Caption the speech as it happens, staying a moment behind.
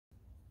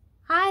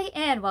Hi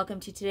and welcome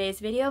to today's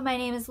video. My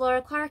name is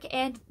Laura Clark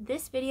and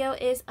this video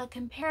is a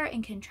compare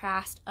and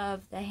contrast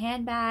of the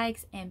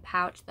handbags and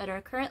pouch that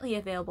are currently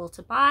available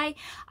to buy.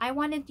 I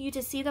wanted you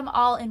to see them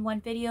all in one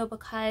video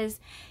because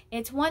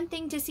it's one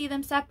thing to see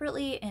them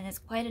separately and it's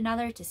quite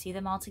another to see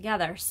them all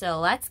together. So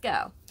let's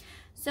go.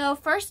 So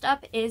first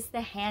up is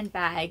the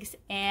handbags,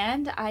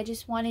 and I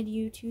just wanted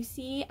you to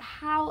see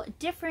how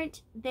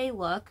different they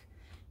look,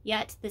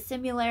 yet the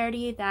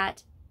similarity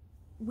that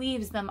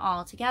weaves them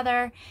all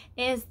together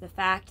is the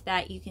fact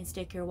that you can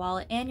stick your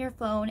wallet and your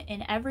phone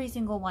in every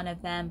single one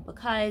of them,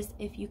 because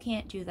if you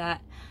can't do that,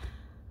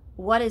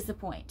 what is the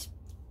point?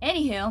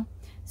 Anywho,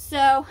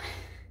 so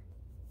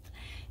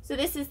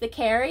this is the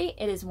carry.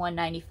 It is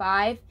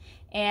 $1.95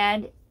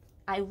 and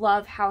I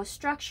love how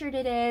structured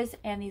it is,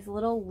 and these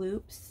little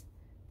loops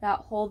that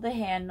hold the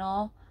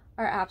handle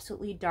are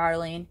absolutely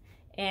darling.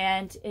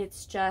 And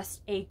it's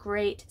just a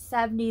great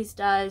 70s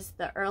does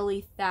the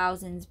early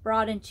thousands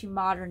brought into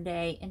modern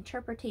day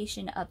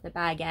interpretation of the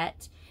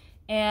baguette,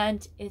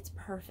 and it's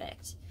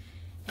perfect.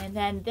 And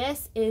then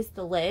this is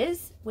the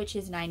Liz, which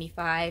is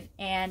 $95,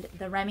 and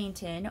the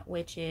Remington,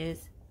 which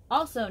is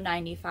also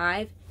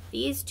 $95.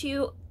 These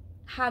two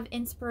have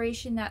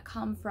inspiration that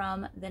come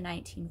from the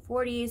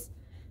 1940s.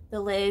 The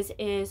Liz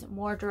is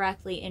more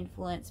directly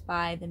influenced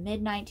by the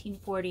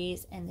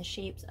mid-1940s and the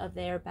shapes of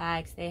their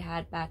bags they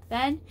had back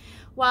then,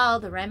 while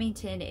the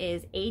Remington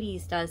is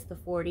 80s does the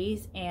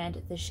 40s and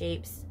the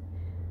shapes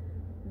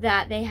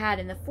that they had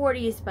in the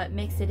 40s, but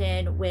mix it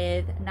in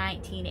with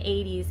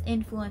 1980s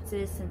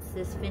influences since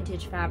this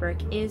vintage fabric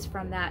is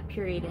from that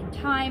period in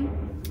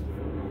time.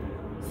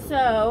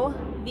 So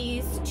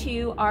these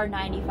two are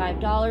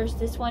 $95.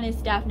 This one is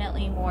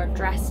definitely more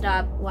dressed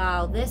up,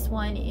 while this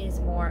one is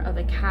more of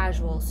a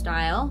casual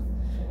style.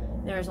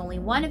 There's only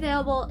one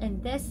available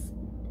in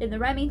the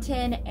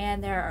Remington,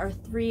 and there are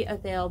 3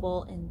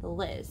 available in the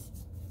Liz.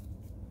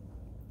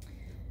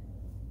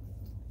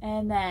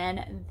 And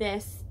then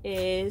this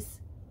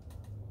is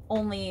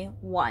only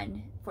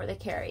 1 for the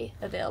carry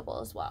available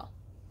as well.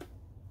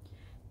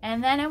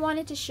 And then I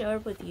wanted to share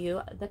with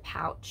you the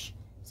pouch.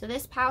 So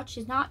this pouch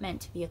is not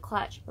meant to be a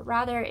clutch, but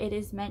rather it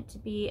is meant to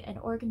be an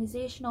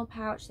organizational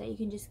pouch that you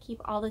can just keep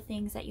all the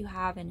things that you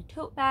have in a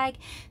tote bag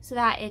so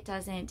that it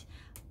doesn't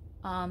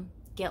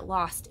get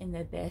lost in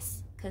the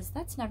abyss, because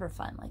that's never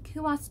fun. Like,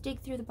 who wants to dig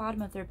through the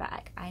bottom of their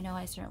bag? I know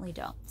I certainly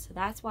don't. So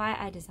that's why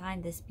I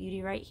designed this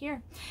beauty right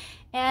here.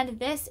 And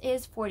this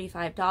is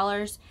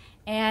 $45.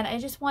 And I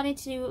just wanted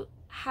to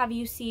have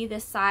you see the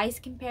size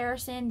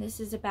comparison. This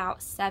is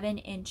about 7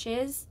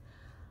 inches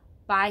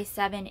by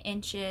 7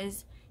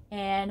 inches.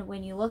 And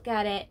when you look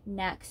at it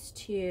next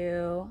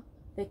to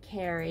the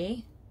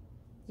carry,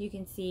 you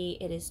can see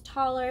it is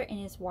taller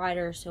and is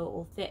wider, so it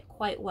will fit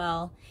quite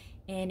well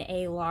in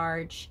a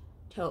large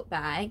tote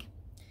bag.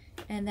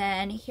 And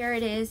then here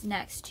it is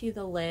next to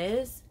the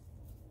Liz.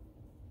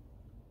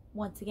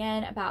 Once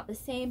again, about the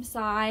same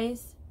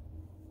size.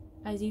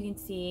 As you can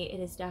see, it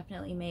is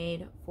definitely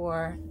made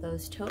for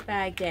those tote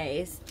bag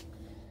days.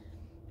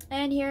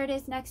 And here it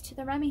is next to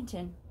the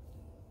Remington.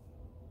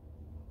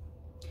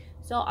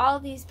 So all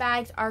of these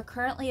bags are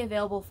currently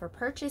available for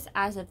purchase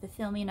as of the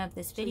filming of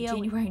this video,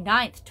 January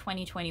 9th,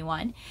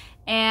 2021.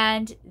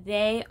 And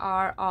they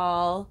are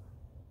all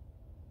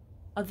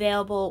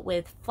available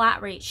with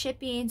flat rate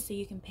shipping, so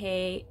you can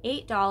pay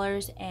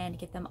 $8 and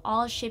get them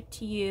all shipped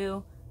to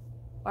you,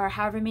 or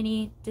however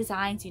many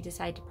designs you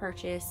decide to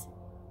purchase.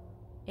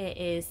 It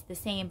is the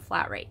same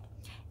flat rate.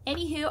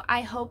 Anywho,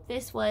 I hope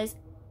this was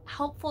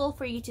helpful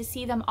for you to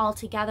see them all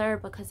together,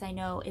 because I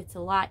know it's a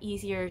lot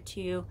easier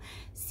to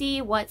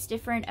see what's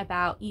different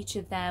about each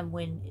of them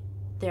when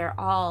they're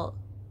all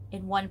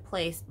in one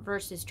place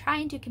versus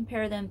trying to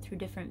compare them through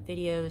different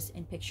videos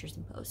and pictures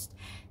and posts.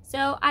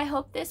 So I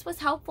hope this was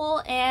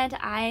helpful, and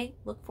I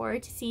look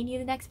forward to seeing you in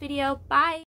the next video. Bye!